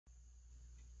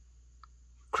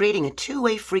Creating a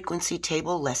two-way frequency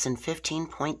table, lesson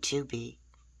 15.2b.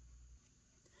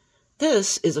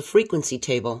 This is a frequency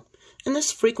table, and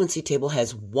this frequency table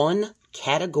has one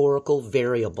categorical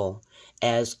variable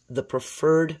as the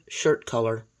preferred shirt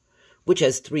color, which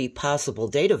has three possible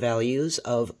data values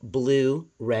of blue,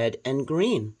 red, and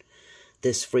green.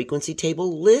 This frequency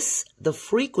table lists the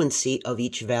frequency of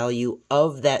each value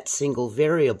of that single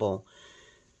variable.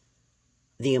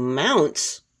 The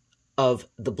amounts of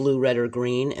the blue, red, or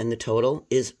green and the total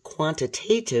is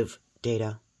quantitative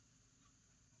data.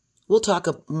 We'll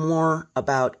talk more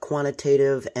about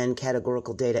quantitative and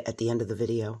categorical data at the end of the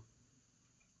video.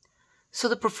 So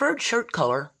the preferred shirt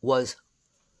color was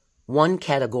one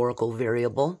categorical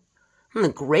variable, and the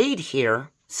grade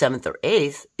here, 7th or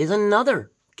 8th, is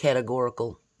another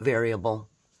categorical variable.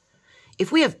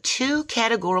 If we have two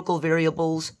categorical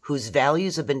variables whose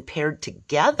values have been paired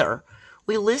together,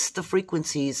 we list the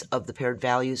frequencies of the paired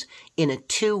values in a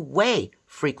two-way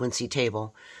frequency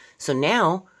table. So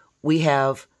now we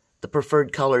have the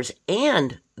preferred colors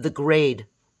and the grade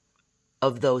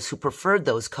of those who preferred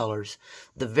those colors.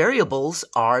 The variables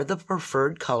are the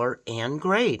preferred color and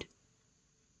grade.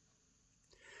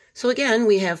 So again,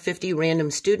 we have 50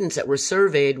 random students that were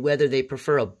surveyed whether they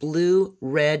prefer a blue,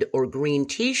 red, or green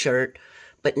t-shirt,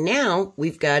 but now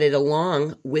we've got it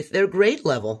along with their grade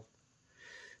level.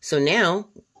 So now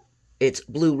it's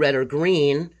blue, red, or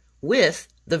green with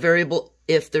the variable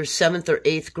if they're 7th or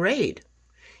 8th grade.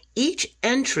 Each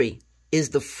entry is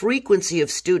the frequency of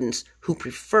students who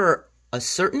prefer a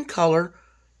certain color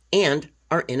and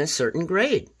are in a certain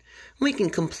grade. We can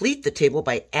complete the table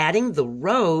by adding the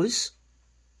rows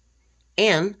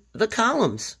and the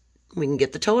columns. We can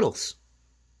get the totals.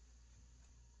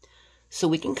 So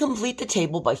we can complete the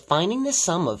table by finding the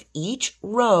sum of each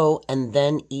row and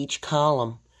then each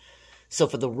column. So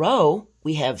for the row,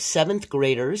 we have 7th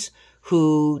graders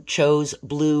who chose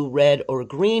blue, red, or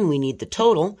green. We need the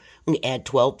total. We add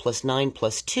 12 plus 9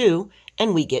 plus 2,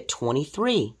 and we get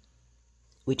 23.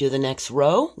 We do the next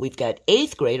row. We've got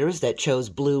 8th graders that chose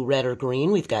blue, red, or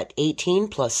green. We've got 18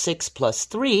 plus 6 plus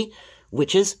 3,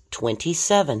 which is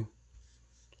 27.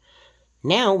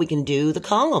 Now we can do the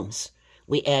columns.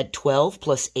 We add 12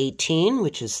 plus 18,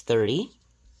 which is 30.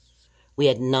 We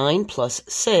add 9 plus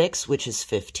 6, which is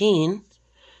 15.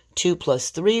 2 plus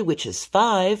 3, which is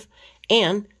 5.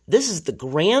 And this is the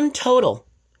grand total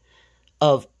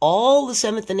of all the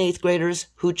 7th and 8th graders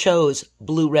who chose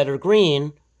blue, red, or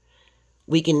green.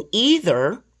 We can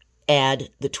either add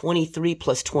the 23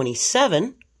 plus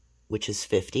 27, which is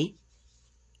 50,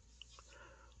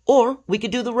 or we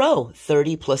could do the row.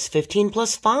 30 plus 15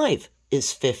 plus 5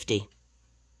 is 50.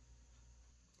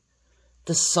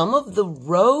 The sum of the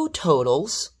row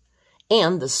totals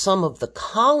and the sum of the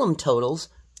column totals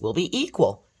will be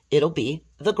equal. It'll be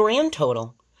the grand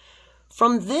total.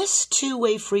 From this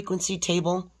two-way frequency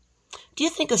table, do you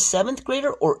think a 7th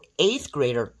grader or 8th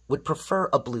grader would prefer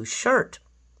a blue shirt?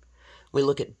 We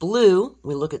look at blue,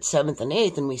 we look at 7th and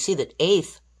 8th, and we see that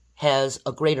 8th has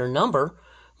a greater number.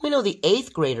 We know the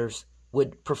 8th graders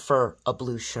would prefer a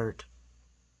blue shirt.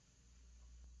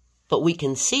 But we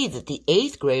can see that the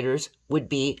 8th graders would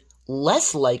be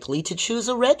less likely to choose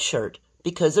a red shirt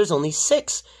because there's only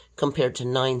 6 compared to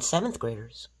 9 7th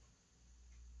graders.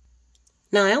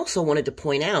 Now, I also wanted to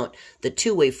point out the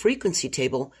two-way frequency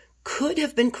table could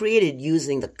have been created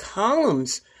using the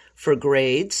columns for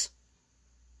grades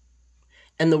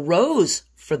and the rows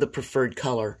for the preferred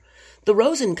color. The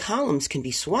rows and columns can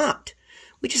be swapped.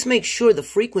 We just make sure the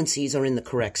frequencies are in the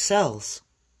correct cells.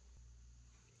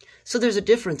 So there's a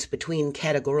difference between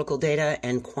categorical data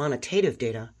and quantitative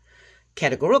data.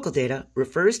 Categorical data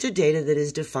refers to data that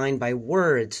is defined by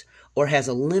words or has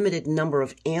a limited number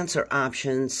of answer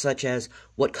options, such as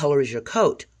what color is your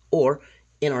coat, or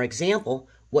in our example,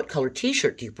 what color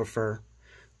t-shirt do you prefer?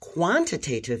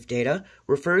 Quantitative data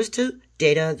refers to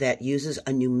data that uses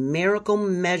a numerical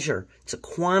measure, it's a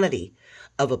quantity,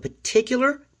 of a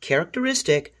particular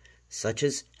characteristic, such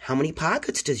as how many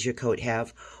pockets does your coat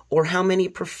have, or how many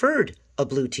preferred a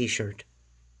blue t-shirt.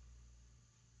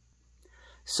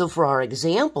 So for our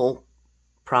example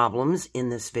problems in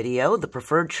this video, the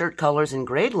preferred shirt colors and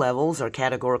grade levels are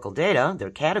categorical data, they're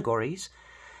categories,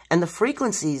 and the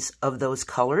frequencies of those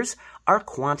colors are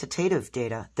quantitative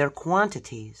data, they're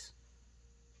quantities.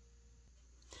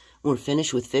 We're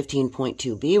finished with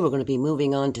 15.2b. We're going to be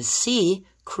moving on to C,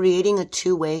 creating a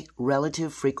two-way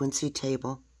relative frequency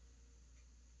table.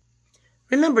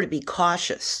 Remember to be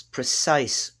cautious,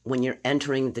 precise when you're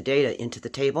entering the data into the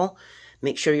table.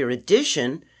 Make sure your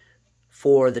addition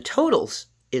for the totals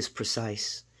is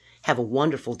precise. Have a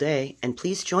wonderful day, and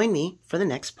please join me for the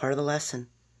next part of the lesson.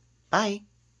 Bye.